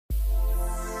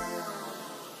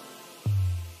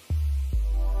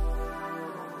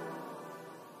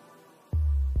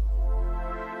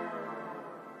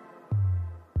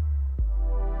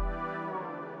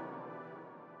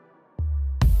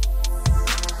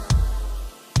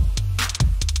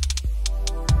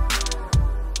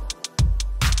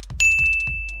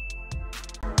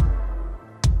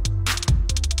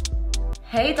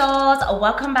Hey dolls,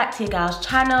 welcome back to your girl's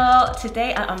channel.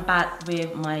 Today I am back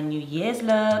with my New Year's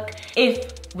look.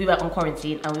 If we were on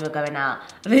quarantine and we were going out,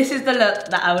 this is the look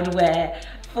that I would wear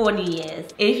for New Year's.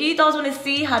 If you dolls want to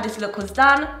see how this look was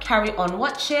done, carry on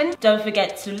watching. Don't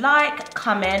forget to like,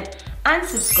 comment and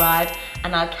subscribe,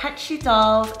 and I'll catch you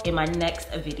dolls in my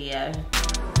next video.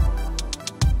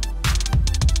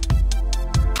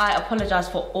 I apologize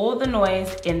for all the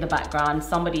noise in the background.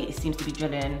 Somebody seems to be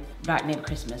drilling right near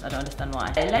Christmas. I don't understand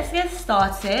why. Let's get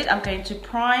started. I'm going to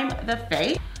prime the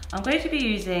face. I'm going to be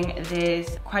using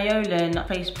this Kryolan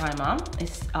face primer.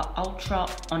 It's Ultra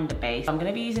Underbase. I'm going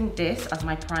to be using this as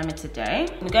my primer today.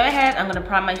 I'm going to go ahead, I'm going to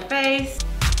prime my face.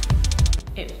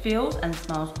 It feels and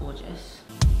smells gorgeous.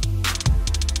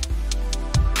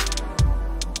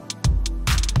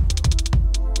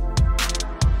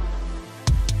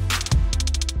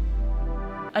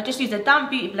 I just used a damp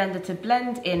beauty blender to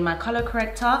blend in my color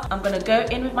corrector. I'm gonna go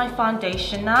in with my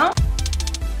foundation now.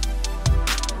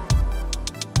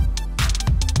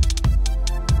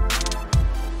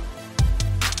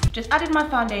 Just added my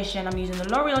foundation. I'm using the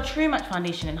Loreal True Matte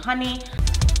Foundation in Honey.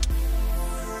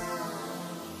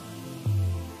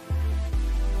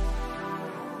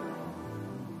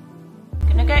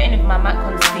 Gonna go in with my matte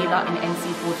concealer in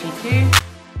NC42.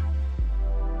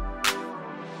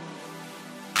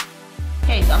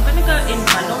 Okay, so I'm going to go in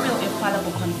with my L'Oreal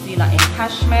Infallible concealer in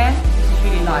Cashmere. This is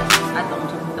really light. Just add that on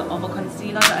top of the other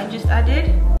concealer that I just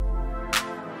added.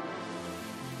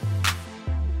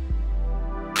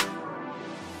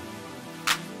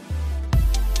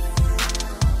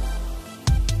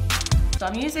 So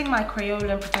I'm using my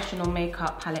Kryolan Professional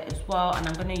Makeup palette as well, and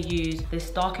I'm going to use this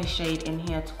darker shade in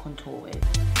here to contour with.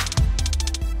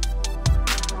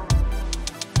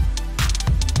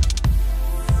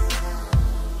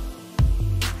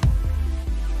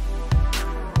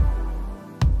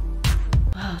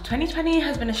 Wow, 2020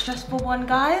 has been a stressful one,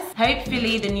 guys.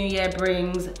 Hopefully the new year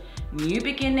brings new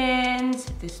beginnings.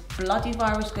 This bloody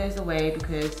virus goes away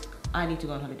because I need to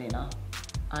go on holiday now.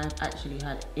 I've actually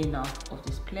had enough of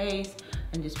this place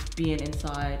and just being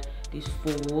inside these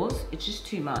four walls. It's just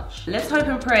too much. Let's hope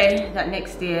and pray that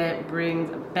next year brings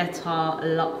better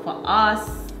luck for us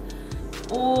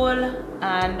all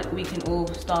and we can all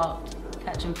start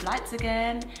catching flights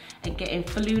again and getting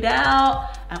flued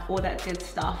out and all that good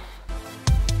stuff.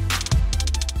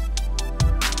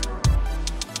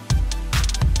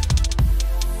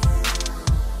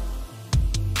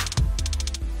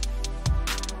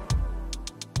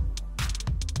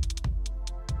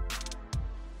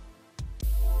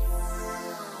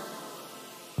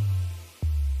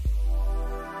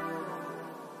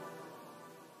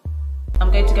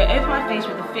 I'm going to go over my face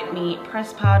with the Fit Me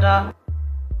press powder.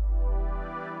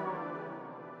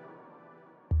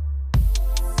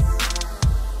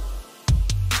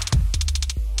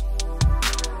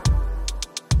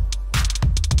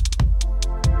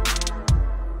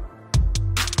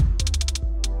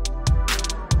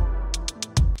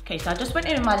 Okay, so I just went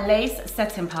in with my lace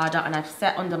setting powder and I've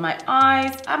set under my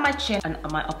eyes and my chin and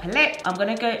my upper lip. I'm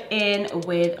gonna go in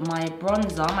with my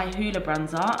bronzer, my Hoola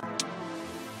bronzer.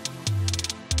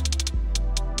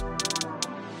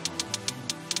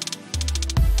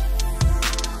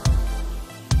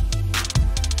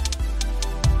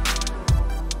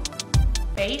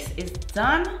 Base is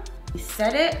done. We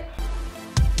set it.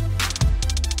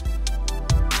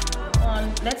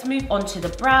 Let's move on to the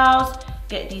brows.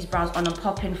 Get these brows on and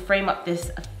popping, frame up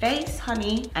this face,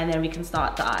 honey, and then we can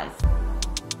start the eyes.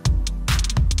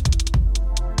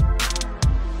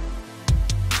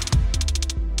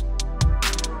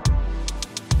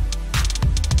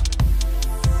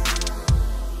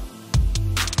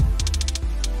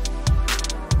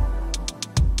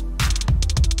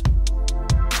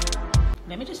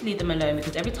 Let me just leave them alone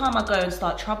because every time I go and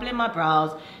start troubling my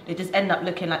brows, they just end up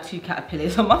looking like two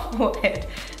caterpillars on my forehead.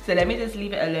 So let me just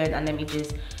leave it alone and let me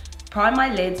just prime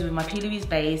my lids with my PLouise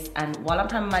base, and while I'm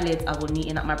priming my lids, I will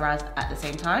neaten up my brows at the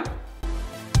same time.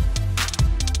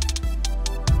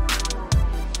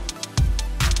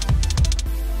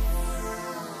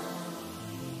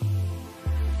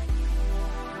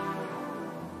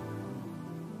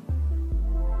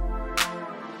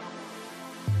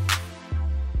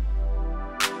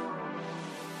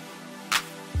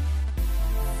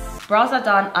 Brows are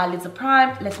done, eyelids are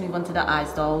primed. Let's move on to the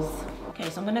eyes, dolls. Okay,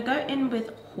 so I'm gonna go in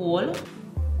with Hoola.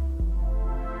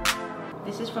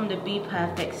 This is from the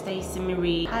Bperfect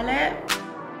Stacey palette.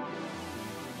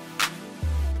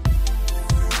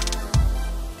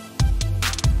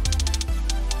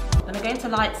 I'm gonna go into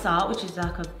Lights Out, which is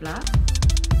like a black.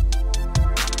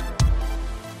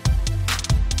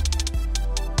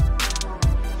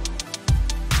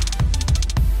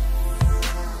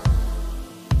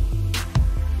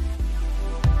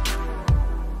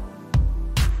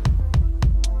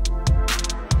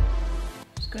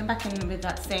 back in with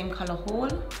that same color haul,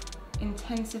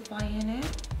 intensifying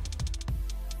it.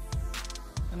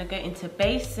 I'm gonna go into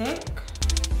basic.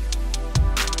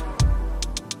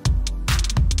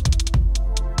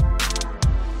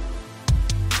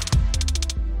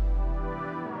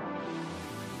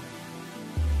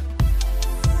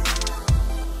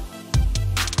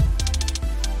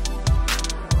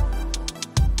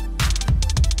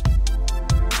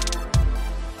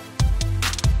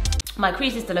 My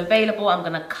crease is still available. I'm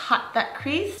gonna cut that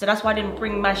crease. So that's why I didn't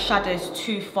bring my shadows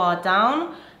too far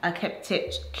down. I kept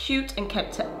it cute and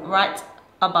kept it right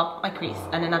above my crease.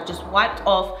 And then I've just wiped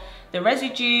off the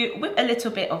residue with a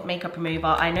little bit of makeup remover.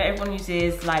 I know everyone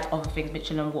uses like other things,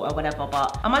 Michelin water, whatever,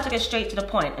 but I might as well get straight to the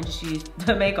point and just use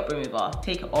the makeup remover.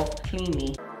 Take it off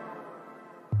cleanly.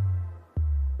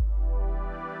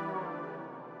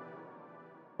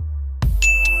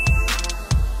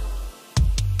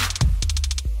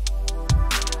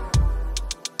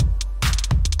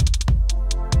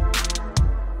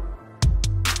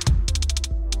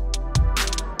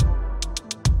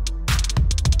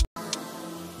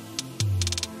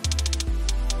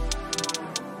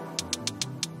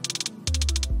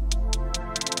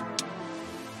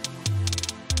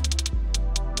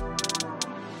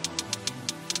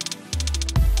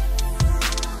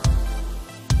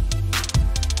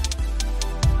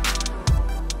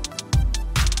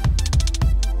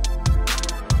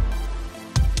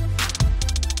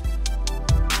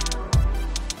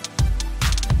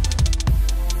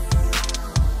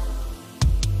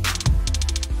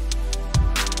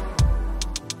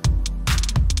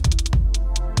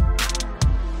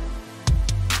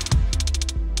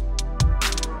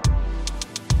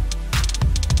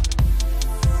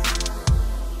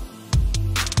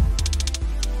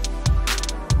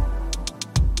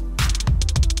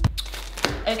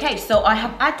 Okay, so I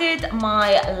have added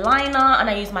my liner and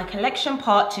I use my collection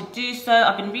pot to do so.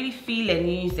 I've been really feeling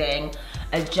using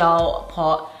a gel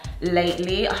pot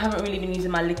lately. I haven't really been using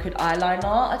my liquid eyeliner.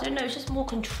 I don't know, it's just more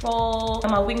control.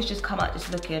 And my wings just come out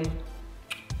just looking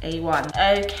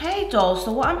A1. Okay, dolls,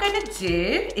 so what I'm going to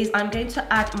do is I'm going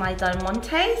to add my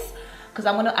Diamantes, because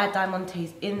I'm going to add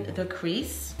Diamantes in the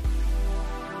crease.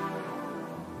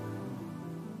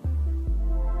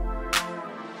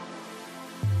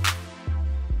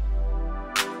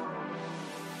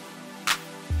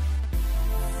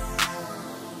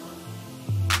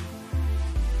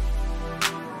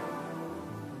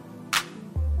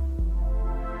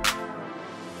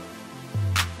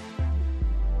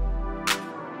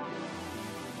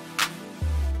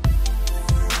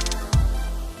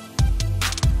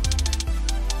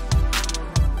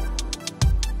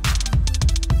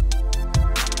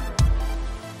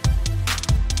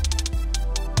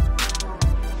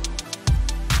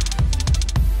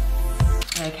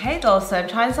 Okay dolls, so I'm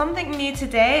trying something new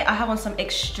today. I have on some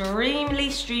extremely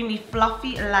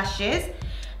fluffy lashes.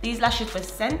 These lashes were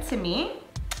sent to me.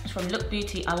 It's from Look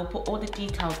Beauty. I will put all the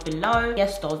details below.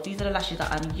 Yes dolls, these are the lashes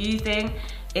that I'm using.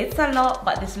 It's a lot,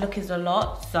 but this look is a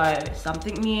lot, so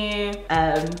something new.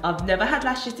 I've never had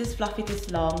lashes this fluffy this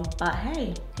long, but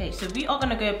hey. Okay, so we are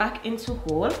gonna go back into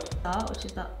haul, which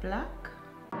is that black.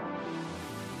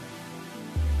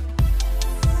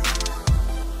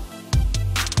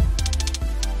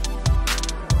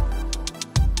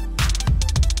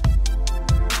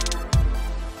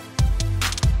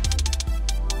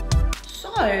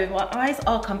 So my eyes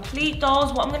are complete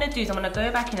dolls. What I'm gonna do is I'm gonna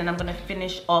go back in and I'm gonna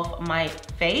finish off my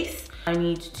face. I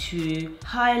need to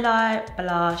highlight,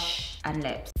 blush, and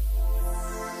lips.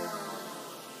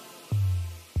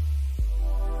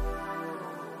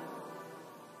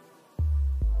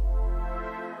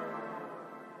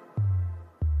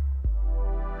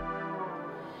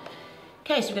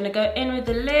 Okay, so we're gonna go in with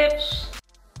the lips.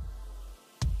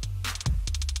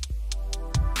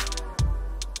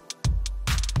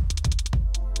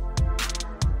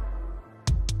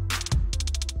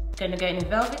 Gonna go in a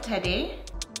Velvet Teddy.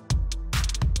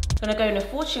 Gonna go in a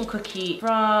Fortune Cookie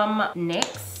from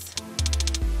NYX.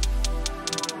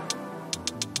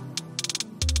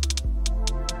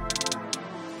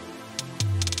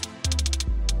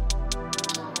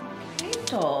 Okay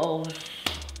dolls,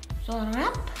 so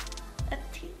wrap a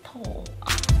tito.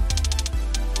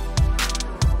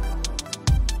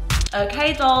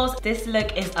 Okay dolls, this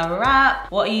look is a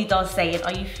wrap. What are you dolls saying?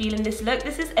 Are you feeling this look?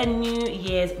 This is a New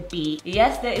Year's beat.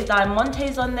 Yes, there is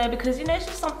Diamantes on there because you know it's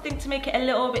just something to make it a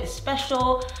little bit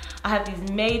special. I have these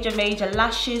major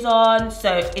lashes on,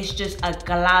 so it's just a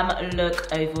glam look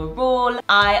overall.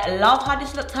 I love how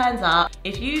this look turns out.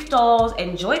 If you dolls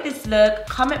enjoyed this look,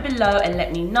 comment below and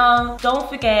let me know. Don't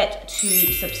forget to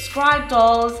subscribe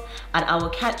dolls, and I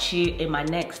will catch you in my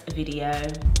next video.